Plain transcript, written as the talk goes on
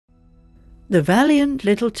The Valiant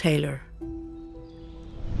Little Tailor.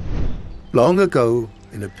 Long ago,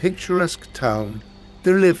 in a picturesque town,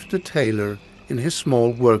 there lived a tailor in his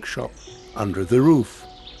small workshop under the roof.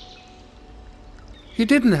 He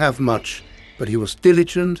didn't have much, but he was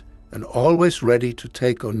diligent and always ready to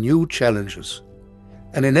take on new challenges.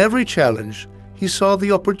 And in every challenge, he saw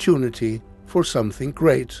the opportunity for something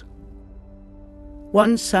great.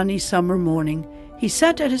 One sunny summer morning, he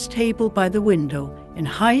sat at his table by the window in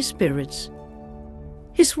high spirits.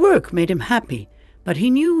 His work made him happy, but he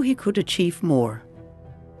knew he could achieve more.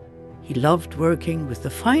 He loved working with the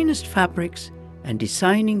finest fabrics and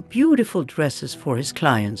designing beautiful dresses for his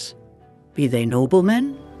clients, be they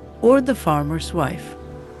noblemen or the farmer's wife.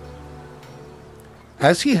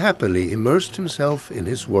 As he happily immersed himself in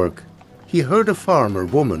his work, he heard a farmer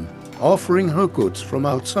woman offering her goods from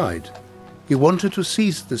outside. He wanted to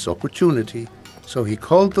seize this opportunity, so he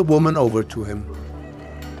called the woman over to him.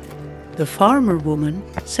 The farmer woman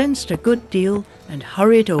sensed a good deal and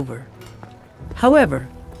hurried over. However,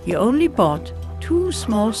 he only bought 2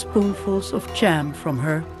 small spoonfuls of jam from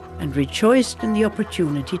her and rejoiced in the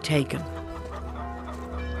opportunity taken.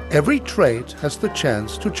 Every trade has the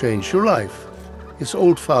chance to change your life, his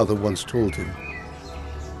old father once told him.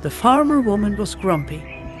 The farmer woman was grumpy.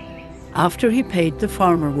 After he paid the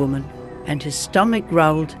farmer woman and his stomach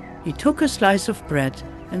growled, he took a slice of bread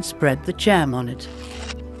and spread the jam on it.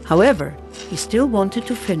 However, he still wanted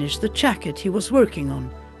to finish the jacket he was working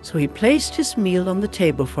on, so he placed his meal on the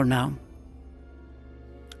table for now.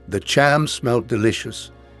 The jam smelled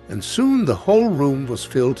delicious, and soon the whole room was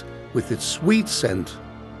filled with its sweet scent.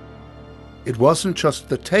 It wasn't just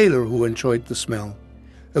the tailor who enjoyed the smell.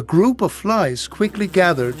 A group of flies quickly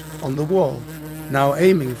gathered on the wall, now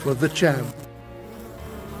aiming for the jam.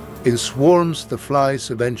 In swarms, the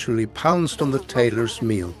flies eventually pounced on the tailor's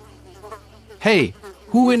meal. Hey,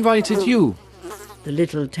 who invited you? The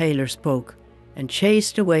little tailor spoke and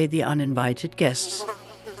chased away the uninvited guests.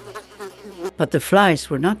 But the flies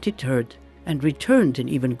were not deterred and returned in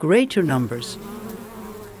even greater numbers.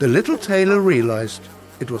 The little tailor realized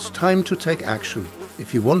it was time to take action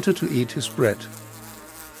if he wanted to eat his bread.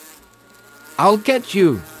 I'll get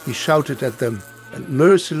you, he shouted at them and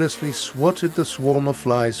mercilessly swatted the swarm of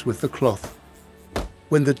flies with the cloth.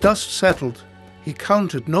 When the dust settled, he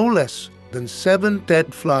counted no less than 7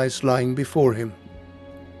 dead flies lying before him.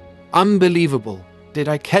 Unbelievable. Did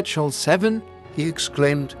I catch all 7? He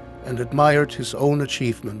exclaimed and admired his own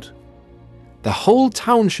achievement. The whole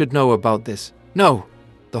town should know about this. No,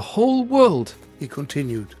 the whole world, he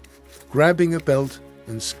continued, grabbing a belt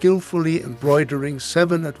and skillfully embroidering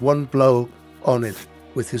 7 at one blow on it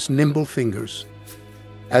with his nimble fingers.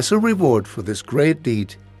 As a reward for this great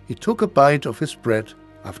deed, he took a bite of his bread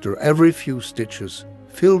after every few stitches,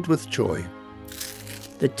 filled with joy.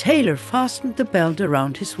 The tailor fastened the belt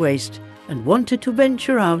around his waist and wanted to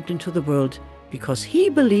venture out into the world because he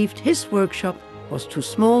believed his workshop was too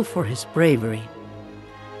small for his bravery.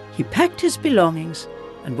 He packed his belongings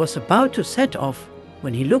and was about to set off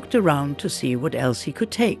when he looked around to see what else he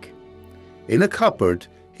could take. In a cupboard,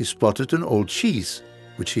 he spotted an old cheese,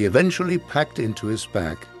 which he eventually packed into his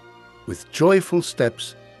bag. With joyful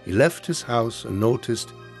steps, he left his house and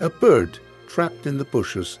noticed a bird trapped in the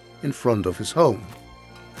bushes in front of his home.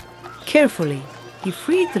 Carefully, he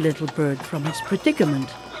freed the little bird from its predicament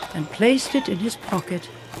and placed it in his pocket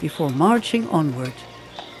before marching onward.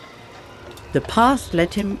 The path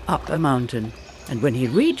led him up a mountain, and when he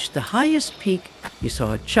reached the highest peak, he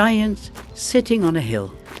saw a giant sitting on a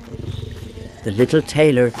hill. The little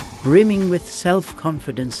tailor, brimming with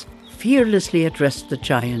self-confidence, fearlessly addressed the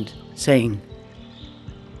giant, saying,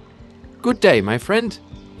 "Good day, my friend.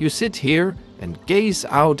 You sit here and gaze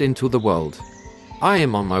out into the world. I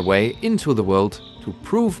am on my way into the world to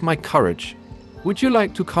prove my courage. Would you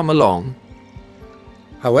like to come along?"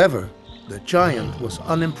 However, the giant was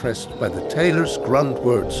unimpressed by the tailor's grand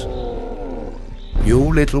words. "You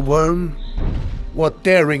little worm, what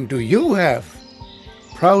daring do you have?"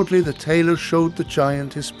 Proudly the tailor showed the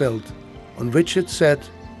giant his belt, on which it said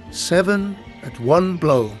 7 at one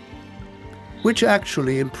blow, which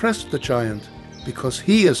actually impressed the giant because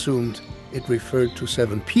he assumed it referred to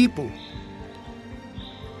 7 people.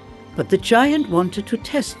 But the giant wanted to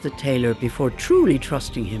test the tailor before truly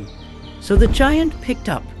trusting him, so the giant picked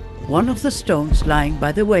up one of the stones lying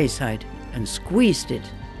by the wayside and squeezed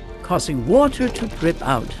it, causing water to drip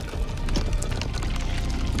out.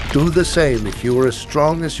 Do the same if you are as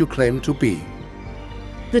strong as you claim to be.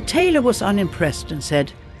 The tailor was unimpressed and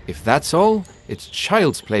said, If that's all, it's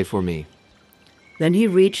child's play for me. Then he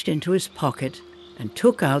reached into his pocket and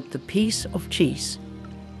took out the piece of cheese.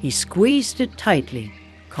 He squeezed it tightly,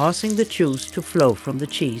 causing the juice to flow from the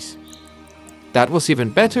cheese. "That was even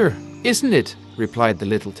better, isn't it?" replied the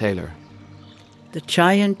little tailor. The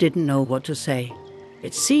giant didn't know what to say.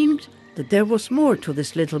 It seemed that there was more to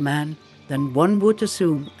this little man than one would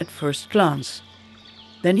assume at first glance.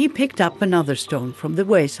 Then he picked up another stone from the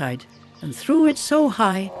wayside and threw it so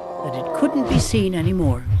high that it couldn't be seen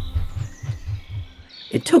anymore.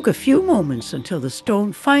 It took a few moments until the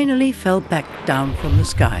stone finally fell back down from the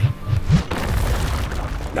sky.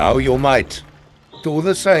 Now you might. Do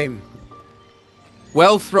the same.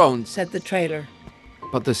 "Well thrown," Said the tailor.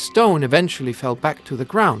 but the stone eventually fell back to the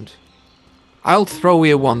ground. "I'll throw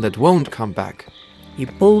you one that won't come back." He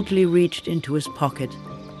boldly reached into his pocket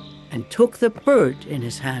and took the bird in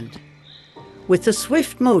his hand. With a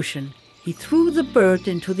swift motion, he threw the bird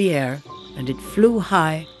into the air, and it flew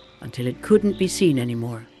high until it couldn't be seen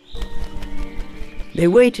anymore. They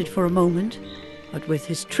waited for a moment, but with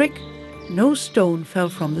his trick, no stone fell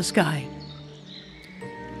from the sky.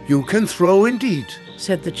 You can throw indeed.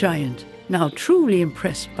 Said the giant, now truly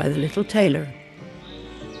impressed by the little tailor.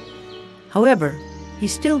 However, he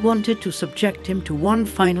still wanted to subject him to one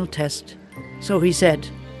final test, so he said,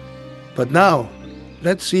 But now,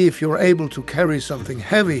 let's see if you're able to carry something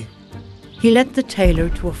heavy. He led the tailor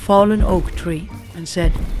to a fallen oak tree and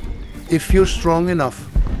said, If you're strong enough,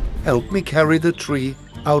 help me carry the tree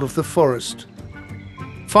out of the forest.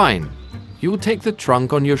 "Fine. You take the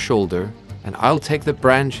trunk on your shoulder, and I'll take the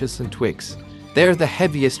branches and twigs. They're the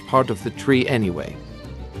heaviest part of the tree anyway."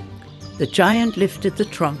 The giant lifted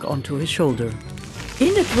the trunk onto his shoulder,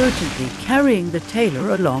 inadvertently carrying the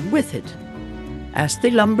tailor along with it. As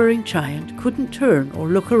the lumbering giant couldn't turn or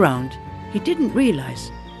look around, he didn't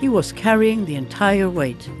realize he was carrying the entire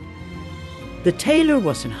weight. The tailor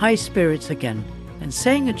was in high spirits again and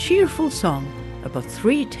sang a cheerful song about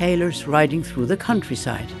 3 tailors riding through the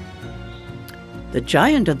countryside. The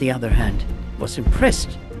giant, on the other hand, was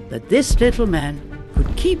impressed that this little man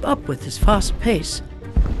could keep up with his fast pace.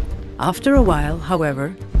 After a while,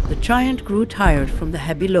 however, the giant grew tired from the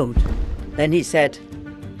heavy load. Then he said,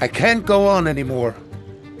 I can't go on anymore.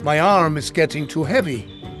 My arm is getting too heavy.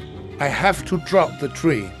 I have to drop the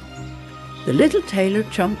tree. The little tailor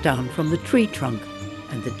jumped down from the tree trunk,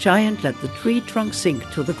 and the giant let the tree trunk sink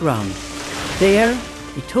to the ground. There,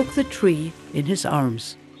 he took the tree in his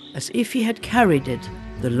arms, as if he had carried it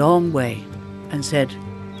the long way, and said,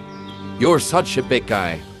 "You're such a big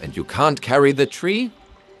guy, and you can't carry the tree?"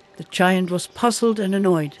 The giant was puzzled and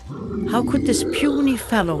annoyed. How could this puny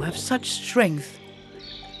fellow have such strength?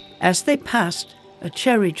 As they passed a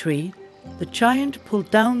cherry tree, the giant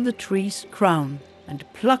pulled down the tree's crown and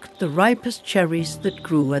plucked the ripest cherries that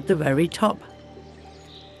grew at the very top.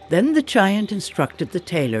 Then the giant instructed the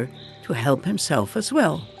tailor to help himself as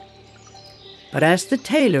well. But as the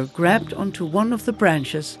tailor grabbed onto one of the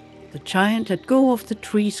branches, the giant let go of the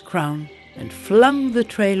tree's crown and flung the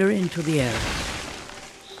tailor into the air.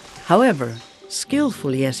 However,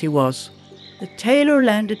 skillfully as he was, the tailor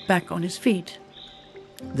landed back on his feet.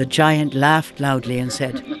 The giant laughed loudly and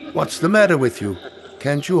said, What's the matter with you?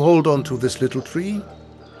 Can't you hold on to this little tree?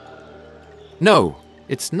 "No,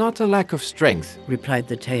 it's not a lack of strength," replied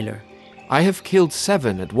the tailor. "I have killed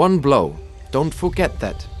 7 at one blow. Don't forget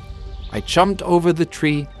that. I jumped over the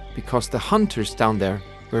tree because the hunters down there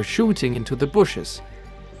were shooting into the bushes.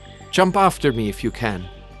 Jump after me if you can.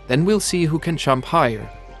 Then we'll see who can jump higher."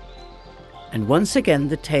 And once again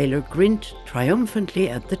the tailor grinned triumphantly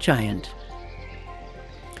at the giant.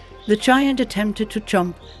 The giant attempted to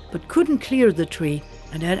jump, but couldn't clear the tree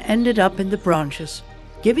and had ended up in the branches,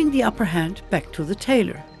 giving the upper hand back to the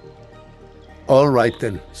tailor. All right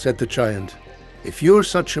then, said the giant. If you're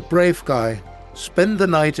such a brave guy, spend the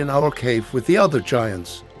night in our cave with the other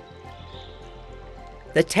giants.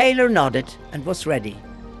 The tailor nodded and was ready,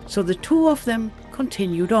 so the 2 of them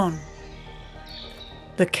continued on.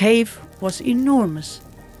 The cave was enormous,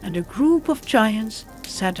 and a group of giants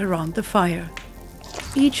sat around the fire.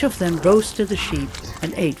 Each of them roasted a sheep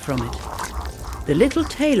and ate from it. The little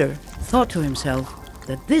tailor thought to himself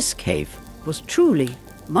that this cave was truly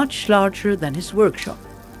much larger than his workshop.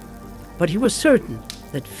 But he was certain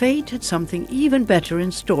that fate had something even better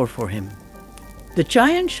in store for him. The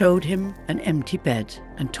giant showed him an empty bed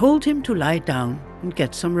and told him to lie down and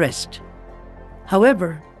get some rest.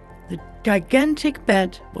 However, the gigantic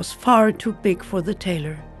bed was far too big for the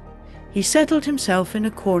tailor. He settled himself in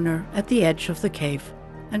a corner at the edge of the cave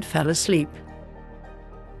and fell asleep.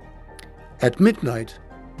 At midnight,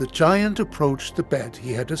 the giant approached the bed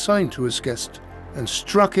he had assigned to his guest and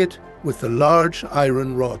struck it with a large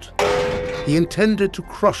iron rod. He intended to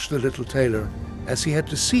crush the little tailor, as he had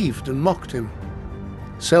deceived and mocked him.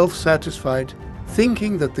 Self-satisfied,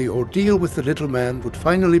 Thinking that the ordeal with the little man would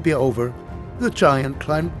finally be over, the giant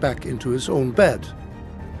climbed back into his own bed.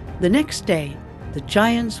 The next day, the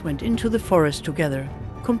giants went into the forest together,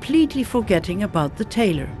 completely forgetting about the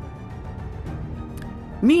tailor.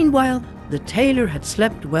 Meanwhile, the tailor had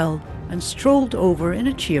slept well and strolled over in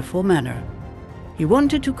a cheerful manner. He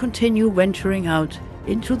wanted to continue venturing out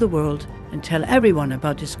into the world and tell everyone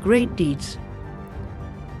about his great deeds.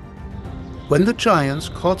 When the giants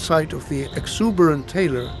caught sight of the exuberant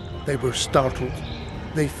tailor, they were startled.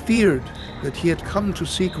 They feared that he had come to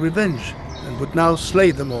seek revenge and would now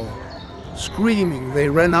slay them all. Screaming, they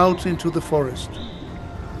ran out into the forest.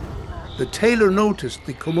 The tailor noticed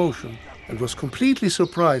the commotion and was completely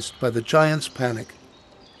surprised by the giants' panic.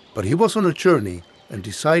 But he was on a journey and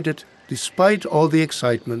decided, despite all the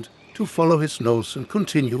excitement, to follow his nose and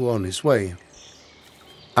continue on his way.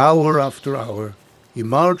 Hour after hour, he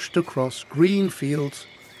marched across green fields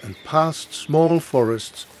and past small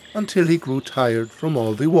forests until he grew tired from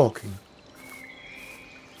all the walking.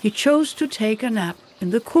 He chose to take a nap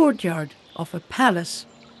in the courtyard of a palace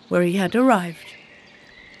where he had arrived.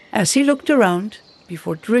 As he looked around,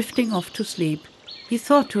 before drifting off to sleep, he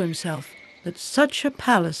thought to himself that such a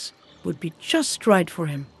palace would be just right for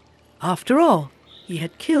him. After all, he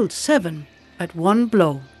had killed 7 at one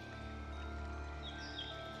blow.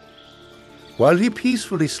 While he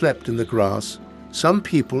peacefully slept in the grass, some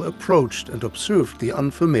people approached and observed the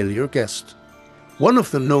unfamiliar guest. One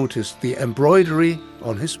of them noticed the embroidery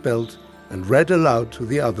on his belt and read aloud to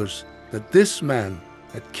the others that this man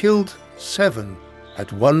had killed 7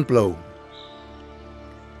 at one blow.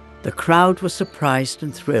 The crowd was surprised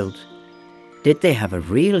and thrilled. Did they have a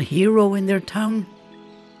real hero in their town?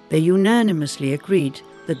 They unanimously agreed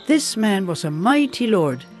that this man was a mighty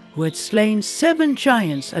lord who had slain 7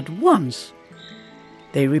 giants at once.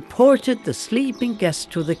 They reported the sleeping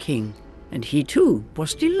guest to the king, and he too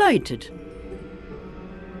was delighted.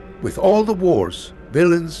 With all the wars,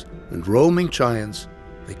 villains, and roaming giants,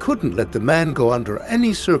 they couldn't let the man go under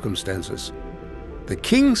any circumstances. The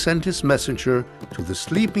king sent his messenger to the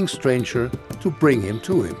sleeping stranger to bring him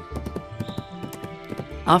to him.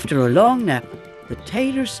 After a long nap, the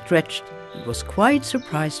tailor stretched and was quite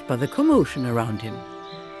surprised by the commotion around him.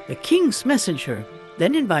 The king's messenger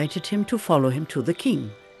then invited him to follow him to the king.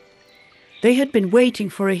 They had been waiting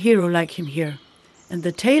for a hero like him here, and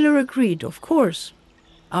the tailor agreed, of course.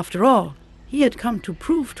 After all, he had come to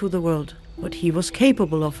prove to the world what he was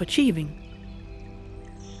capable of achieving.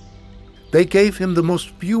 They gave him the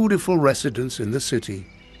most beautiful residence in the city,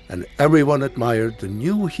 and everyone admired the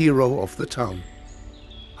new hero of the town.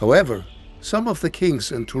 However, some of the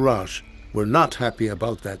king's entourage were not happy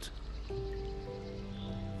about that.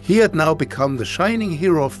 He had now become the shining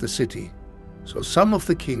hero of the city, so some of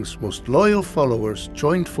the king's most loyal followers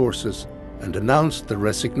joined forces and announced their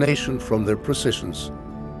resignation from their positions.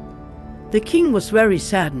 The king was very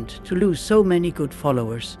saddened to lose so many good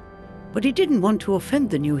followers, but he didn't want to offend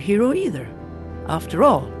the new hero either. After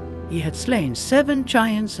all, he had slain 7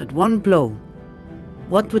 giants at one blow.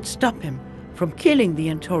 What would stop him from killing the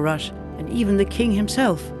entourage and even the king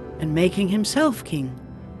himself and making himself king?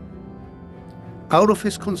 Out of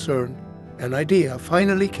his concern, an idea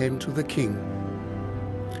finally came to the king.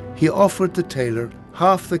 He offered the tailor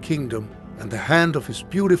half the kingdom and the hand of his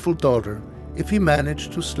beautiful daughter if he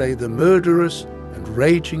managed to slay the murderous and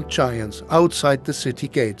raging giants outside the city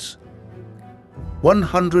gates.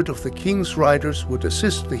 100 of the king's riders would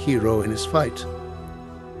assist the hero in his fight.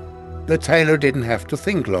 The tailor didn't have to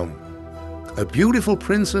think long. A beautiful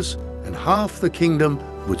princess and half the kingdom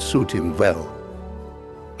would suit him well.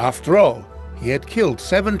 After all, he had killed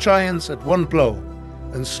 7 giants at one blow,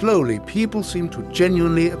 and slowly people seemed to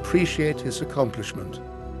genuinely appreciate his accomplishment.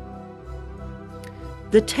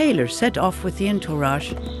 The tailor set off with the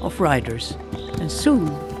entourage of riders, and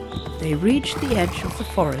soon they reached the edge of the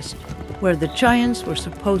forest where the giants were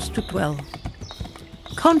supposed to dwell.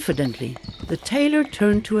 Confidently, the tailor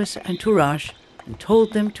turned to his entourage and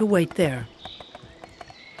told them to wait there.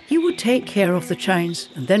 He would take care of the giants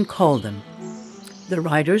and then call them. The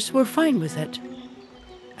riders were fine with it.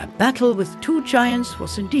 A battle with 2 giants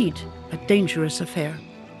was indeed a dangerous affair.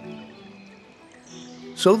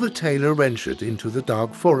 So the tailor ventured into the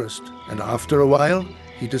dark forest, and after a while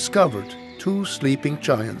he discovered 2 sleeping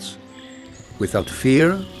giants. Without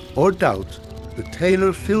fear or doubt, the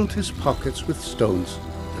tailor filled his pockets with stones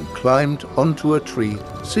and climbed onto a tree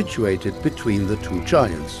situated between the 2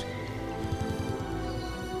 giants.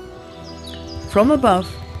 From above,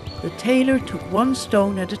 the tailor took 1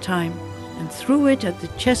 stone at a time and threw it at the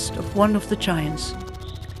chest of one of the giants.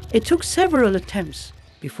 It took several attempts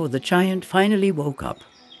before the giant finally woke up.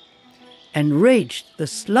 Enraged, the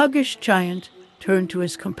sluggish giant turned to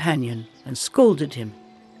his companion and scolded him.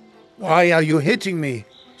 "Why are you hitting me?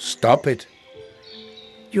 Stop it."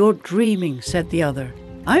 "You're dreaming," said the other.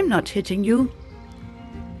 "I'm not hitting you."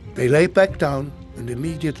 They lay back down and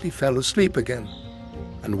immediately fell asleep again.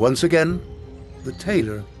 And once again, the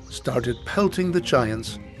tailor started pelting the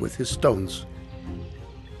giants with his stones.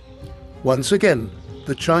 Once again,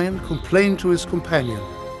 the giant complained to his companion.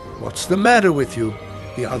 "What's the matter with you?"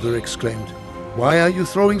 the other exclaimed. "Why are you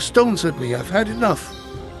throwing stones at me? I've had enough."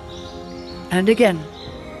 And again,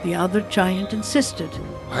 the other giant insisted.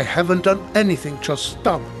 "I haven't done anything, just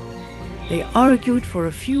stop." They argued for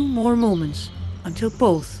a few more moments until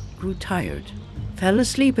both grew tired, fell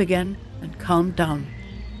asleep again, and calmed down.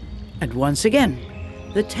 And once again,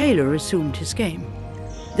 the tailor resumed his game.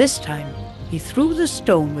 This time, he threw the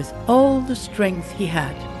stone with all the strength he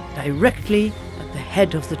had, directly at the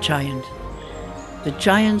head of the giant. The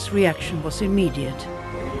giant's reaction was immediate.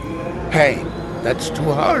 "Hey, that's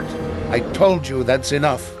too hard. I told you that's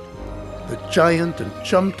enough." The giant then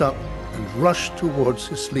jumped up and rushed towards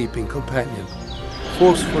his sleeping companion,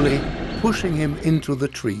 forcefully pushing him into the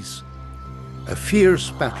trees. A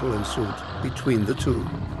fierce battle ensued between the two.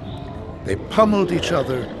 They pummeled each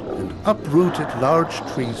other and uprooted large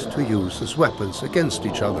trees to use as weapons against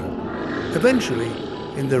each other. Eventually,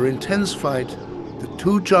 in their intense fight, the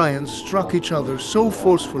two giants struck each other so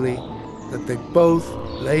forcefully that they both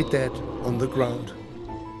lay dead on the ground.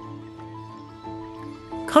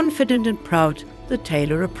 Confident and proud, the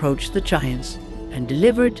tailor approached the giants and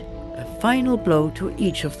delivered a final blow to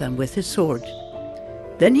each of them with his sword.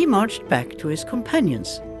 Then he marched back to his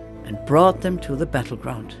companions and brought them to the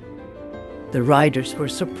battleground. The riders were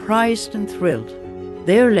surprised and thrilled.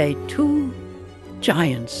 There lay two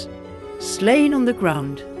giants, slain on the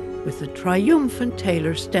ground, with the triumphant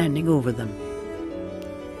tailor standing over them.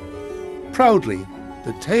 Proudly,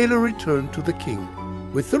 the tailor returned to the king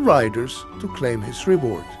with the riders to claim his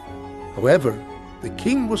reward. However, the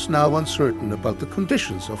king was now uncertain about the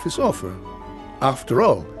conditions of his offer. After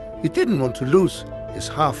all, he didn't want to lose his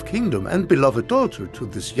half-kingdom and beloved daughter to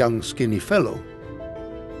this young, skinny fellow.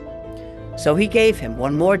 So he gave him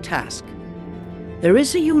one more task. "There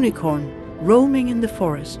is a unicorn roaming in the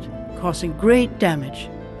forest, causing great damage.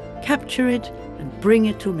 Capture it and bring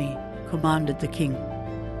it to me," commanded the king.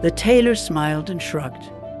 The tailor smiled and shrugged.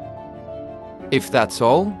 If that's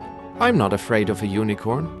all, I'm not afraid of a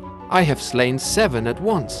unicorn. I have slain 7 at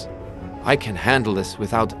once. I can handle this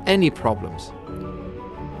without any problems.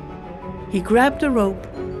 He grabbed a rope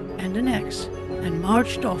and an axe and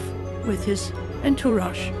marched off with his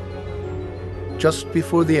entourage. Just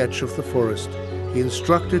before the edge of the forest, he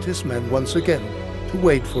instructed his men once again to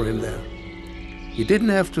wait for him there. He didn't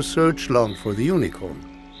have to search long for the unicorn.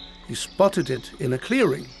 He spotted it in a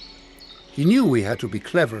clearing. He knew he had to be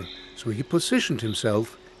clever, so he positioned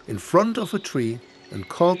himself in front of a tree and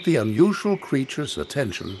caught the unusual creature's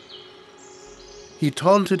attention. He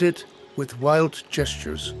taunted it with wild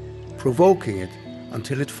gestures, provoking it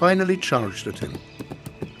until it finally charged at him.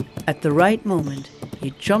 At the right moment,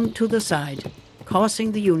 he jumped to the side,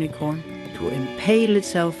 causing the unicorn to impale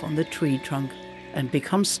itself on the tree trunk and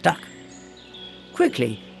become stuck.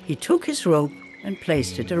 Quickly, he took his rope and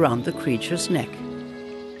placed it around the creature's neck.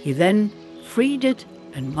 He then freed it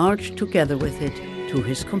and marched together with it to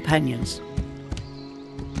his companions.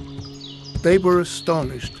 They were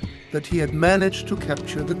astonished that he had managed to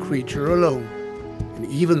capture the creature alone, and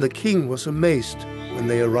even the king was amazed when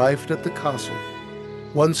they arrived at the castle.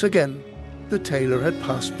 Once again, the tailor had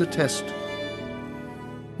passed the test.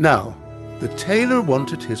 Now, the tailor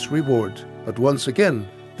wanted his reward, but once again,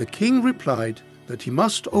 the king replied that he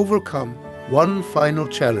must overcome one final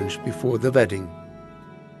challenge before the wedding.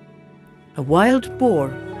 A wild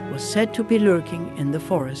boar was said to be lurking in the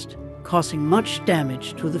forest, causing much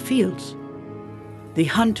damage to the fields. The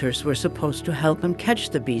hunters were supposed to help him catch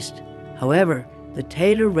the beast. However, the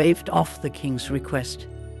tailor waved off the king's request.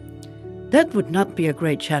 That would not be a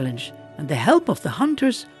great challenge, and the help of the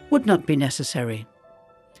hunters would not be necessary.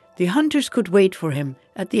 The hunters could wait for him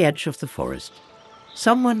at the edge of the forest.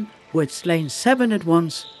 Someone who had slain 7 at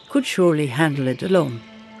once could surely handle it alone.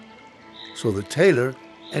 So the tailor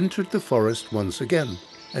entered the forest once again,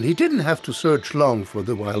 and he didn't have to search long for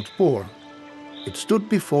the wild boar. It stood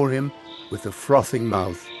before him with a frothing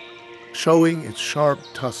mouth, showing its sharp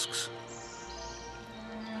tusks.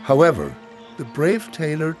 However, the brave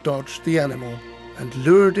tailor dodged the animal and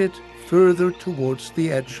lured it further towards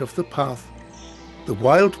the edge of the path. The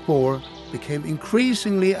wild boar became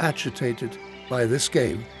increasingly agitated by this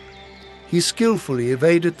game. He skillfully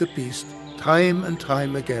evaded the beast time and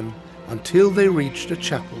time again until they reached a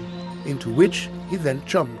chapel into which he then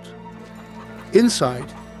jumped.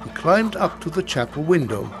 Inside, he climbed up to the chapel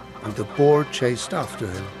window, and the boar chased after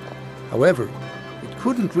him. However, it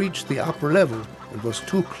couldn't reach the upper level and was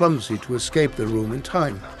too clumsy to escape the room in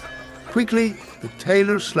time. Quickly, the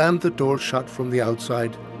tailor slammed the door shut from the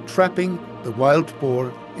outside, trapping the wild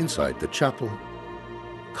boar inside the chapel.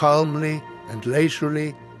 Calmly and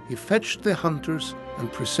leisurely, he fetched the hunters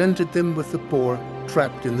and presented them with the boar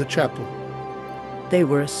trapped in the chapel. They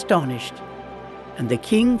were astonished, and the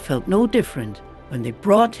king felt no different when they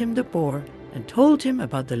brought him the boar and told him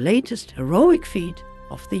about the latest heroic feat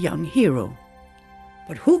of the young hero.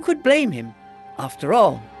 But who could blame him? After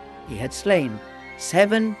all, he had slain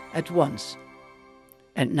 7 at once.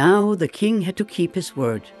 And now the king had to keep his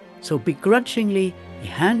word, so begrudgingly he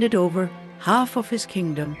handed over half of his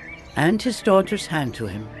kingdom and his daughter's hand to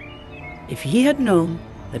him. If he had known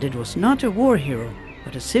that it was not a war hero,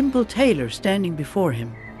 but a simple tailor standing before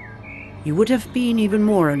him, he would have been even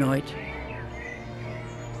more annoyed.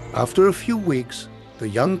 After a few weeks, the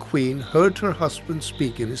young queen heard her husband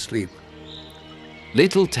speak in his sleep.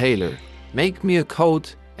 Little tailor, make me a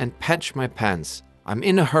coat and patch my pants. I'm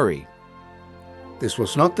in a hurry. This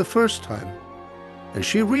was not the first time, and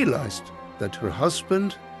she realized that her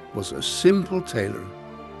husband was a simple tailor.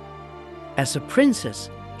 As a princess,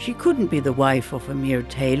 she couldn't be the wife of a mere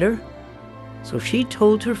tailor. So she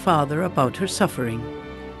told her father about her suffering.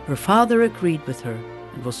 Her father agreed with her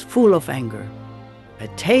and was full of anger. A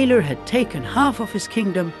tailor had taken half of his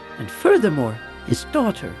kingdom and furthermore his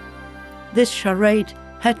daughter. This charade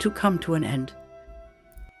had to come to an end.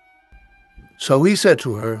 So he said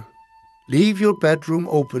to her, "Leave your bedroom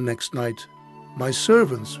open next night. My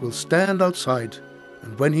servants will stand outside,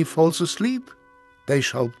 and when he falls asleep, they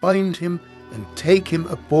shall bind him and take him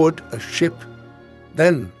aboard a ship.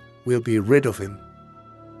 Then we'll be rid of him."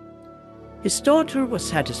 His daughter was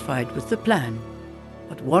satisfied with the plan,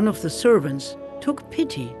 but one of the servants took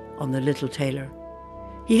pity on the little tailor.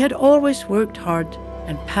 He had always worked hard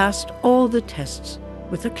and passed all the tests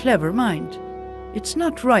with a clever mind. It's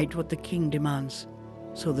not right what the king demands.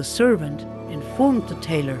 So the servant informed the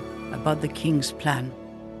tailor about the king's plan.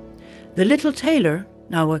 The little tailor,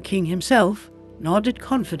 now a king himself, nodded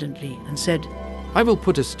confidently and said, I will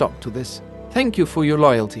put a stop to this. Thank you for your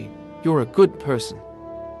loyalty. You're a good person.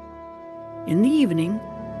 In the evening,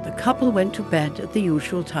 the couple went to bed at the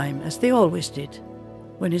usual time, as they always did.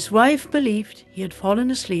 When his wife believed he had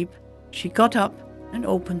fallen asleep, she got up and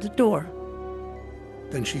opened the door.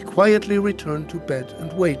 Then she quietly returned to bed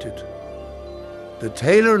and waited. The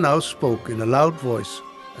tailor now spoke in a loud voice,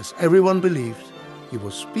 as everyone believed he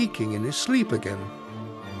was speaking in his sleep again.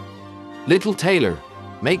 Little tailor,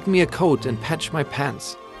 make me a coat and patch my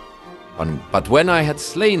pants. But when I had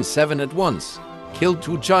slain 7 at once, killed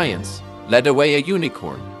 2 giants, led away a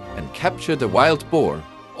unicorn, and captured a wild boar,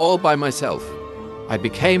 all by myself, I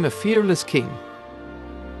became a fearless king.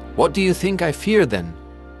 What do you think I fear then?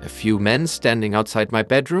 A few men standing outside my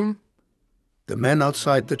bedroom? The men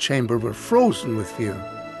outside the chamber were frozen with fear,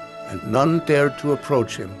 and none dared to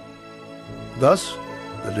approach him. Thus,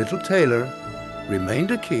 the little tailor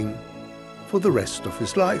remained a king for the rest of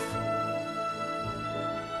his life.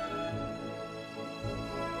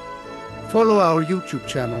 Follow our YouTube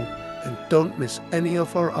channel and don't miss any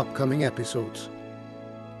of our upcoming episodes.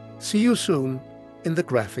 See you soon in the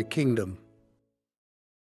Graphic Kingdom.